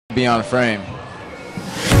Beyond frame.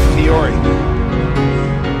 Fiore.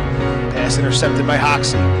 Pass intercepted by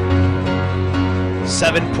Hoxie.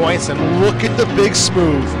 7 points, and look at the big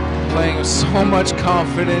smooth. Playing with so much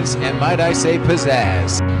confidence and, might I say,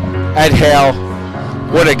 pizzazz. Ed Hale,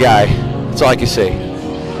 what a guy. That's all I can say.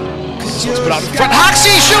 Let's put out in front.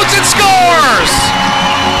 Hoxie shoots and scores!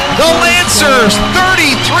 The Lancers,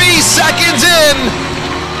 33 seconds in.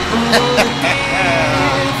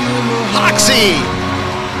 Hoxie.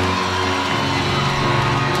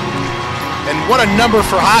 And what a number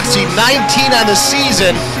for Hoxie, 19 on the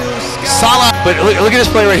season. Salah. But look at this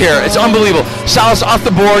play right here. It's unbelievable. Salah's off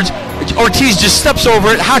the boards. Ortiz just steps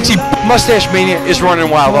over it. Hoxie, Mustache Mania, is running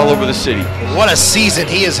wild all over the city. What a season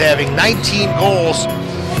he is having. 19 goals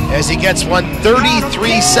as he gets one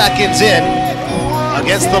 33 seconds in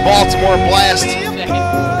against the Baltimore Blast.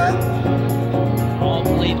 Ball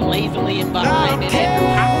played lazily in behind it, and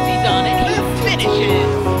Hoxie's on it. He finishes.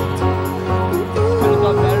 Could have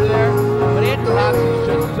done better there, but Andrew Hoxie's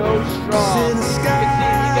just so strong. You can see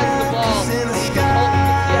he gets the ball. He can hold. You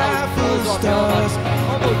can see how he pulls on Melba.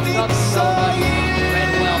 Almost nothing Melba.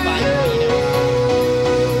 Read well by Vito.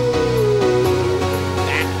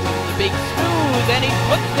 Back to the big smooth, and he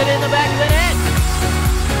puts it in the back of the net.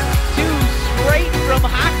 Two straight from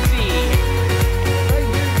Hoxie.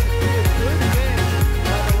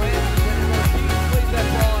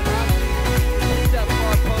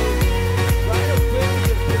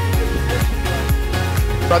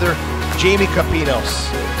 Brother Jamie Capinos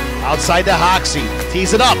outside to Hoxie,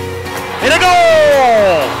 tees it up, and a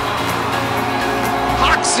goal!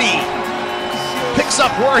 Hoxie picks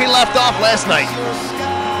up where he left off last night.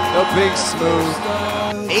 The big smooth.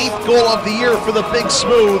 8th goal of the year for the big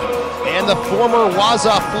smooth, and the former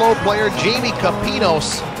Waza Flow player Jamie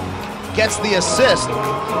Capinos gets the assist.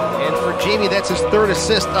 And for Jamie, that's his 3rd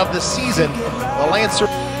assist of the season. The Lancer.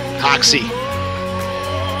 Hoxie.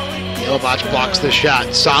 Ilbach blocks the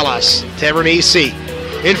shot. Salas, Tavernisi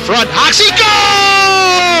in front. Hoxie,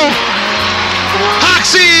 goal!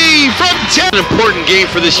 Hoxie from 10. An important game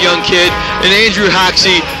for this young kid. And Andrew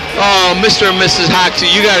Hoxie, oh, Mr. and Mrs. Hoxie,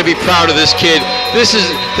 you got to be proud of this kid. This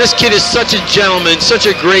kid is such a gentleman, such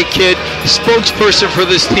a great kid, spokesperson for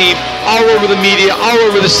this team, all over the media, all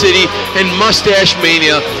over the city, and Mustache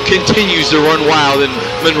Mania continues to run wild in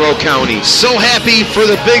Monroe County. So happy for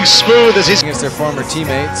the big smooth as he's Against their former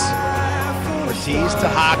teammates. Ortiz to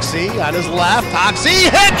Hoxie on his left. Hoxie,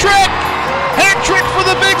 head trick! Head trick for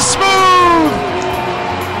the big smooth!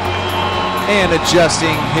 And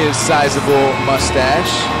adjusting his sizable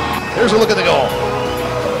mustache. Here's a look at the goal.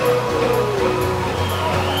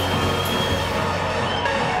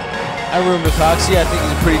 I roomed with Hoxie. I think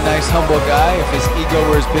he's a pretty nice, humble guy. If his ego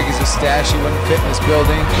were as big as his stash, he wouldn't fit in this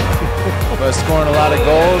building. But scoring a lot of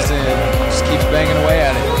goals and just keeps banging away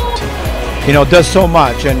at it. You know, does so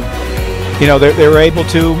much, and you know they were able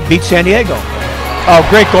to beat San Diego. Oh,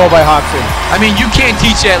 great goal by Hoxie. I mean, you can't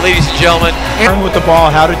teach that, ladies and gentlemen. Turn with the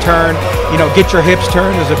ball, how to turn, you know, get your hips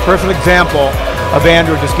turned is a perfect example of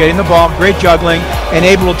Andrew just getting the ball, great juggling, and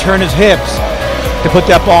able to turn his hips to put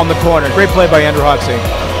that ball in the corner. Great play by Andrew Hoxie.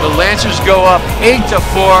 The Lancers go up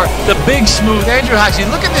 8-4. The big smooth Andrew Hoxie.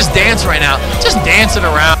 Look at this dance right now, just dancing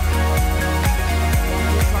around.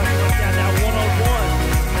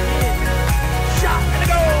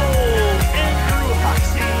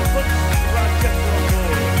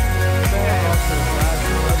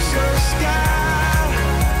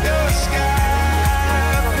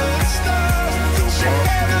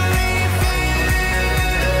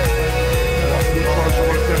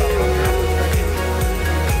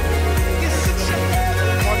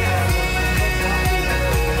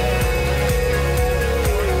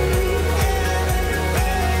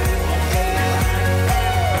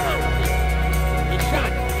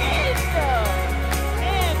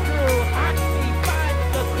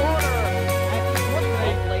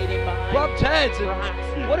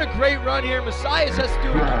 And what a great run here. Messias has to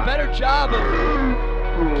do a better job of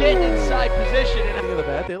getting inside position.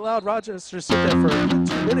 And they allowed Rochester to sit there for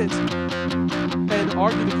 2 minutes and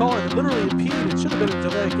argue the call and literally impede. It should have been a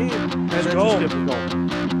delay game. And then just give the goal.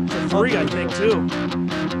 It's a 3, I think, too.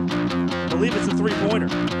 I believe it's a 3-pointer.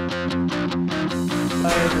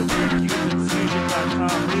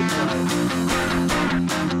 Fusion.com replay.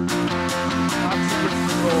 Hoxie gets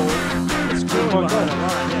the goal. It's clearly behind the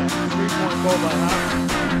line, yeah. 3-point goal by Hoxie.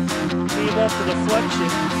 Came off the deflection.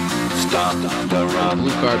 Stop the run.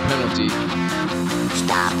 Blue card penalty.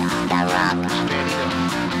 Stop the run.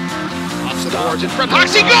 Off the boards in front.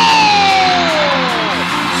 Hoxie, goal!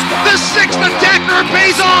 The 6th attacker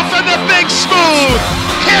pays off, and the big smooth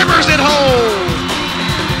hammers it home.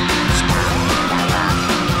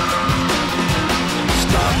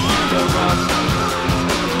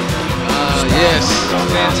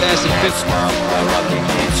 fantastic.